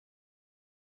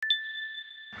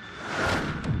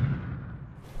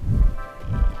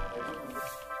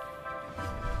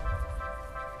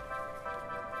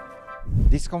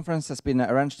This conference has been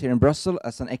arranged here in Brussels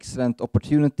as an excellent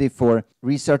opportunity for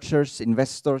researchers,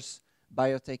 investors,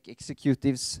 biotech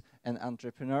executives, and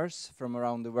entrepreneurs from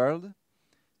around the world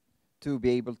to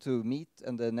be able to meet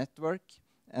and network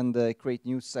and create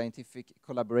new scientific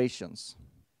collaborations.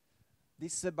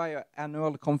 This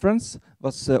biannual conference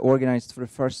was organized for the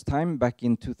first time back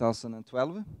in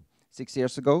 2012, 6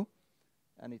 years ago,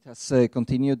 and it has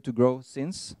continued to grow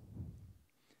since.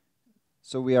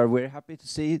 So we are very happy to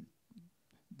see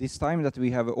this time that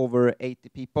we have over 80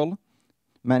 people,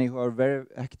 many who are very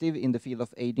active in the field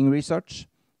of aging research,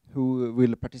 who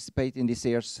will participate in this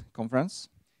year's conference.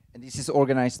 And this is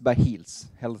organized by HEALS,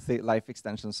 Healthy Life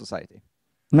Extension Society.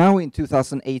 Now in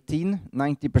 2018,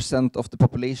 90% of the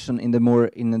population in the more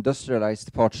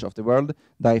industrialized parts of the world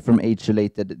die from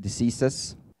age-related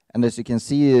diseases. And as you can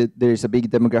see, there is a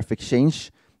big demographic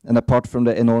change. And apart from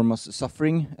the enormous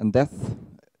suffering and death,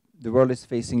 the world is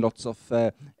facing lots of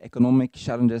economic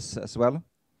challenges as well.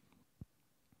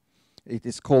 It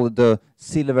is called the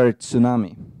silver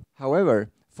tsunami. However,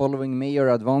 following major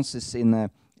advances in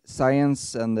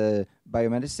science and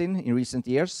biomedicine in recent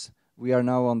years, we are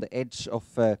now on the edge of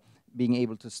being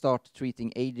able to start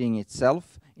treating aging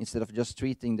itself instead of just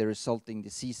treating the resulting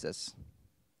diseases.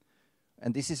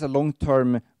 And this is a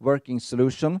long-term working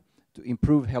solution to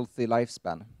improve healthy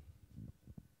lifespan.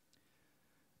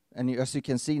 And as you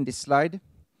can see in this slide,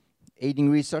 aging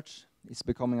research is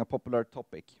becoming a popular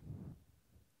topic.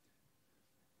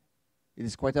 It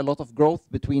is quite a lot of growth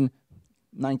between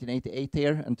 1988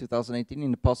 here and 2018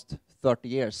 in the past 30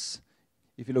 years.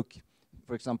 If you look,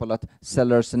 for example, at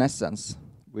cellular senescence,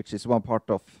 which is one part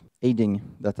of aging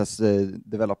that has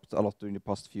developed a lot during the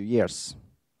past few years.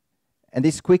 And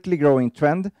this quickly growing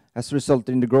trend has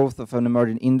resulted in the growth of an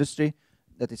emerging industry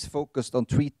that is focused on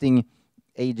treating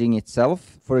aging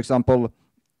itself. For example,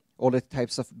 all the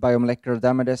types of biomolecular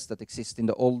damages that exist in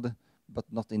the old but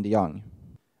not in the young.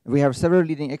 We have several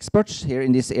leading experts here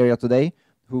in this area today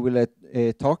who will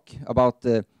talk about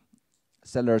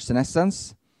cellular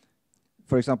senescence.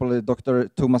 For example, Dr.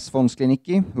 Thomas von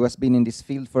Sklenicki, who has been in this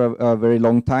field for a very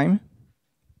long time.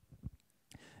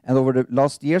 And over the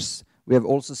last years, we have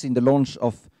also seen the launch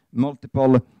of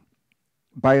multiple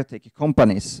biotech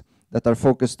companies that are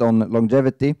focused on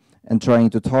longevity and trying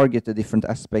to target the different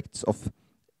aspects of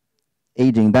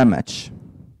aging damage,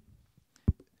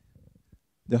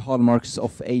 the hallmarks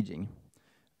of aging.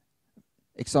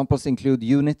 Examples include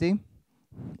Unity,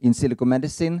 In Silico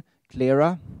Medicine,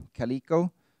 Clera,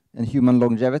 Calico, and Human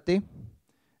Longevity.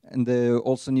 And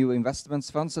also new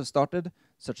investments funds have started,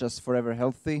 such as Forever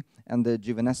Healthy and the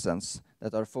Juvenescence,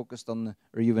 that are focused on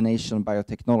rejuvenation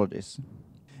biotechnologies.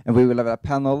 And we will have a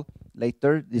panel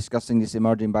later discussing this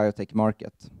emerging biotech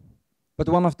market. But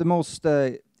one of the most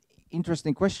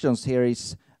interesting questions here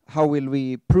is, how will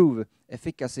we prove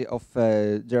efficacy of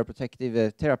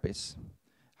geroprotective therapies?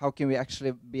 How can we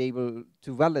actually be able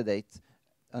to validate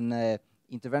an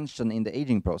intervention in the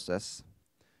aging process?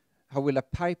 How will a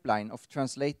pipeline of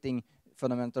translating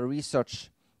fundamental research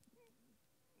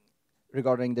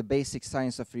regarding the basic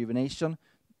science of rejuvenation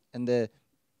and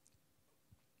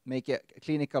make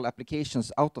clinical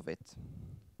applications out of it?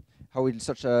 How will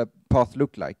such a path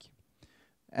look like?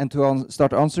 And to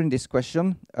start answering this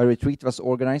question, a retreat was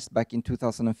organized back in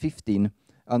 2015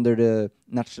 under the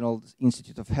National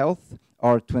Institute of Health,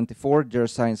 R24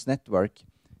 Geroscience Network,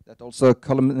 that also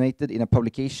culminated in a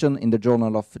publication in the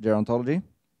Journal of Gerontology,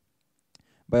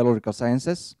 Biological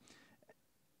Sciences.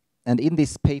 And in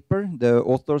this paper, the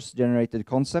authors generated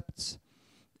concepts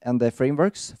and the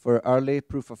frameworks for early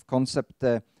proof of concept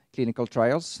clinical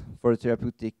trials for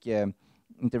therapeutic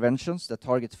interventions that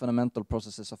target fundamental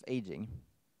processes of aging.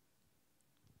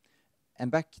 And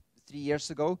back 3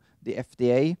 years ago, the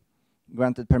FDA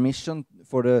granted permission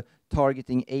for the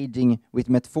targeting aging with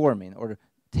metformin, or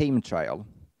TAME trial.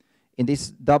 In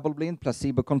this double-blind,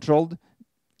 placebo-controlled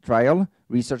trial,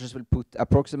 researchers will put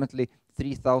approximately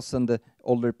 3,000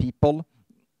 older people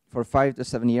for 5 to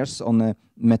 7 years on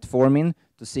metformin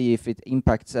to see if it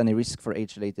impacts any risk for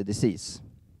age-related disease.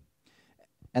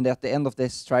 And at the end of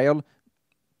this trial,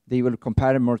 they will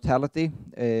compare mortality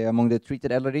among the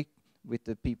treated elderly with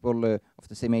the people of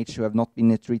the same age who have not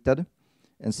been treated,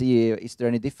 and see is there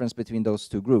any difference between those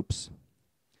two groups.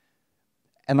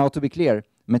 And now to be clear,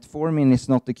 metformin is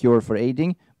not the cure for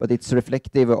aging, but it's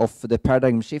reflective of the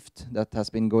paradigm shift that has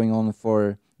been going on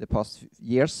for the past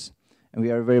years, and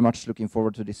we are very much looking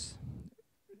forward to this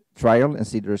trial and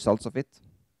see the results of it.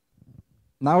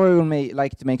 Now I would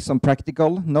like to make some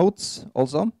practical notes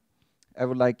also. I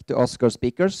would like to ask our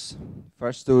speakers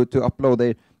first to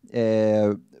upload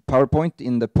a PowerPoint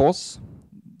in the pause,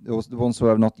 the ones who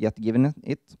have not yet given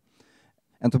it.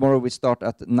 And tomorrow we start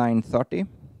at 9:30,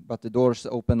 but the doors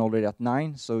open already at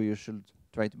 9, so you should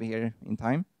try to be here in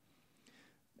time.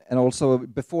 And also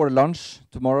before lunch,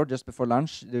 tomorrow, just before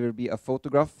lunch, there will be a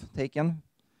photograph taken.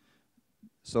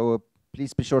 So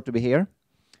please be sure to be here.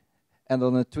 And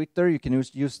on Twitter, you can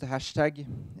use the hashtag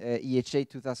EHA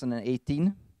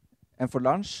 2018. And for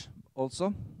lunch,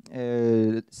 also,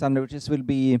 sandwiches will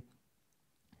be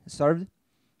served.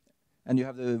 And you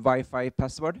have the Wi-Fi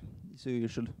password, so you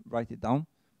should write it down.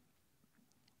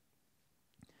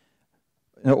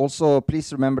 Also,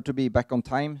 please remember to be back on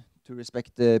time to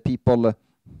respect the people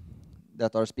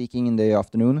that are speaking in the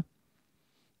afternoon.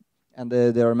 And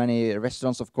there are many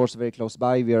restaurants, of course, very close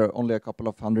by. We are only a couple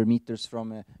of 100 meters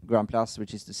from Grand Place,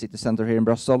 which is the city center here in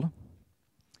Brussels.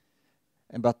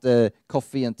 But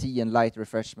coffee and tea and light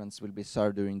refreshments will be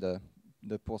served during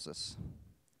the pauses.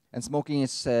 And smoking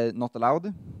is not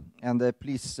allowed. And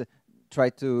please try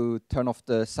to turn off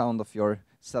the sound of your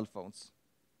cell phones.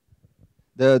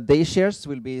 The day shares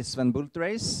will be Sven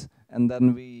Bultreis, and then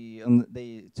on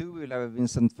day 2 we will have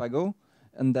Vincent Fagot,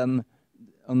 and then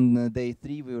on day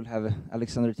 3 we will have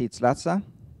Alexander Tietz-Latza.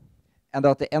 And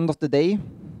at the end of the day,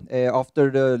 after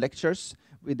the lectures,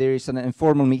 there is an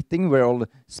informal meeting where all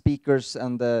speakers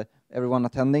and everyone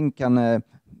attending can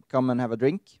come and have a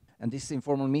drink. And this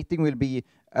informal meeting will be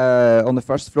on the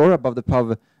first floor above the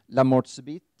pub La Mort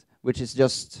Subite, which is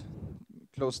just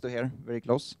close to here, very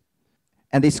close.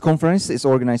 And this conference is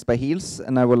organized by HEALS,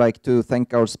 and I would like to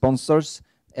thank our sponsors,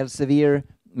 Elsevier,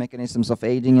 Mechanisms of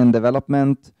Aging and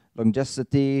Development,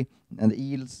 Longevity, and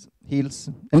HEALS,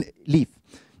 and LEAF,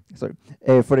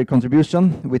 for their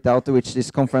contribution, without which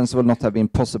this conference will not have been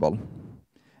possible.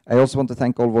 I also want to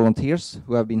thank all volunteers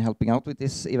who have been helping out with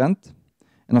this event.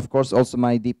 And of course, also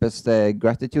my deepest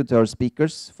gratitude to our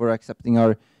speakers for accepting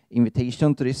our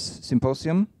invitation to this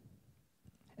symposium.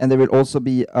 And there will also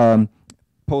be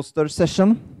poster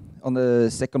session on the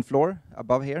second floor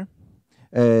above here.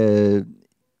 There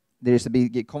is a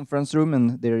big conference room,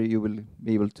 and there you will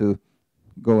be able to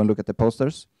go and look at the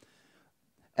posters.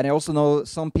 And I also know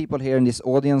some people here in this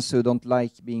audience who don't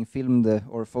like being filmed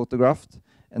or photographed.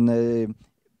 And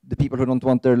the people who don't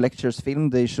want their lectures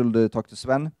filmed, they should talk to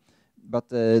Sven. But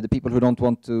the people who don't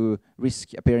want to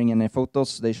risk appearing in any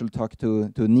photos, they should talk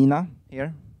to Nina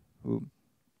here.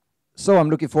 So I'm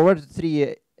looking forward to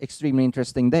 3 extremely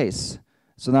interesting days.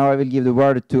 So now I will give the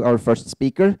word to our first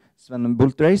speaker, Sven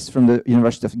Bultreis from the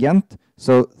University of Ghent.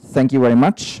 So thank you very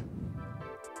much.